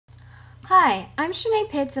Hi, I'm Shanae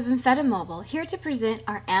Pitts of Amphetamobile, here to present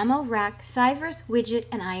our Ammo Rack SciVerse widget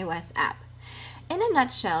and iOS app. In a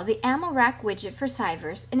nutshell, the Ammo Rack widget for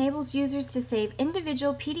SciVerse enables users to save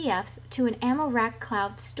individual PDFs to an Ammo Rack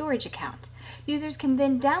cloud storage account. Users can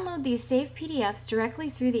then download these saved PDFs directly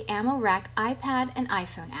through the Ammo Rack iPad and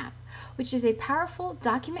iPhone app, which is a powerful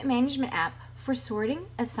document management app for sorting,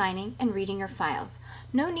 assigning, and reading your files.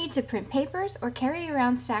 No need to print papers or carry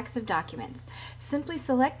around stacks of documents. Simply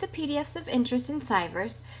select the PDFs of interest in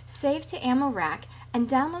SciVerse, save to Ammo Rack, and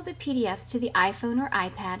download the PDFs to the iPhone or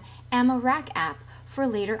iPad Ammo Rack app for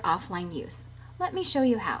later offline use. Let me show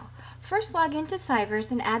you how. First, log into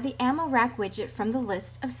SciVerse and add the Ammo Rack widget from the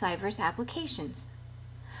list of SciVerse applications.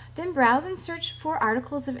 Then browse and search for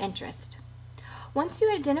articles of interest. Once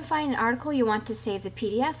you identify an article you want to save the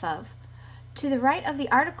PDF of, to the right of the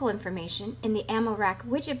article information in the Ammo Rack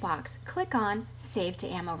widget box, click on Save to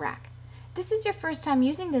Ammo Rack. If this is your first time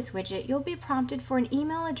using this widget, you'll be prompted for an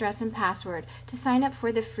email address and password to sign up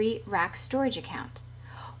for the free Rack storage account.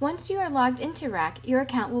 Once you are logged into Rack, your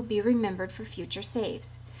account will be remembered for future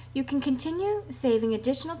saves. You can continue saving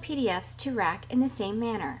additional PDFs to Rack in the same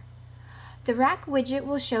manner. The Rack widget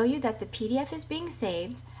will show you that the PDF is being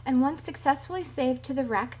saved, and once successfully saved to the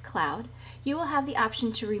Rack cloud, you will have the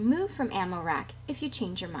option to remove from Ammo Rack if you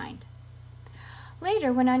change your mind.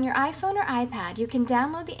 Later, when on your iPhone or iPad, you can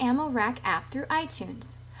download the Ammo Rack app through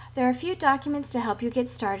iTunes. There are a few documents to help you get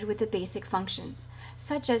started with the basic functions,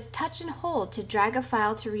 such as touch and hold to drag a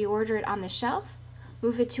file to reorder it on the shelf,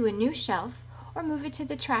 move it to a new shelf, or move it to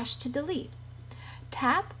the trash to delete.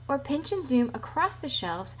 Tap or pinch and zoom across the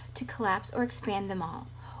shelves to collapse or expand them all,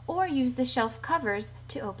 or use the shelf covers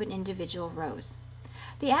to open individual rows.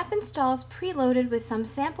 The app installs preloaded with some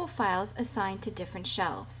sample files assigned to different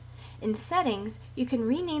shelves. In Settings, you can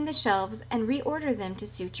rename the shelves and reorder them to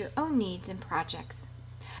suit your own needs and projects.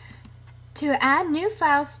 To add new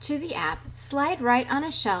files to the app, slide right on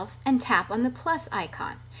a shelf and tap on the plus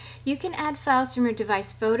icon. You can add files from your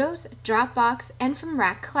device photos, Dropbox, and from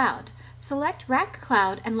Rack Cloud. Select Rack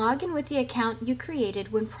Cloud and log in with the account you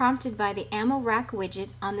created when prompted by the Ammo Rack widget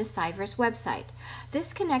on the SciVerse website.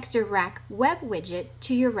 This connects your Rack web widget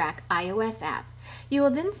to your Rack iOS app. You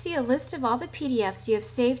will then see a list of all the PDFs you have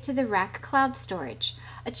saved to the Rack cloud storage.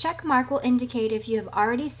 A check mark will indicate if you have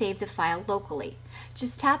already saved the file locally.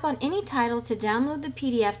 Just tap on any title to download the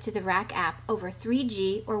PDF to the Rack app over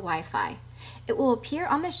 3G or Wi-Fi. It will appear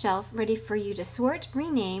on the shelf ready for you to sort,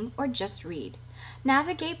 rename, or just read.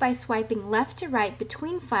 Navigate by swiping left to right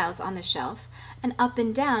between files on the shelf and up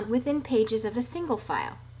and down within pages of a single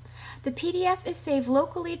file. The PDF is saved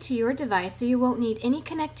locally to your device, so you won't need any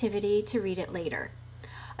connectivity to read it later.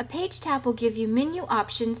 A page tap will give you menu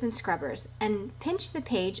options and scrubbers, and pinch the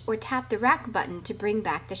page or tap the Rack button to bring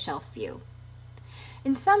back the shelf view.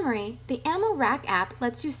 In summary, the Ammo Rack app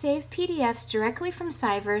lets you save PDFs directly from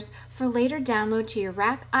SciVerse for later download to your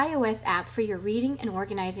Rack iOS app for your reading and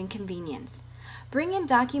organizing convenience. Bring in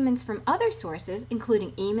documents from other sources,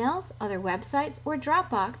 including emails, other websites, or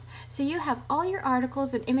Dropbox, so you have all your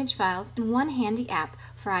articles and image files in one handy app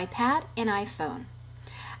for iPad and iPhone.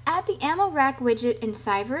 Add the Ammo Rack widget in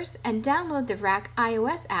SciVerse and download the Rack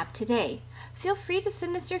iOS app today. Feel free to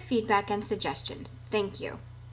send us your feedback and suggestions. Thank you.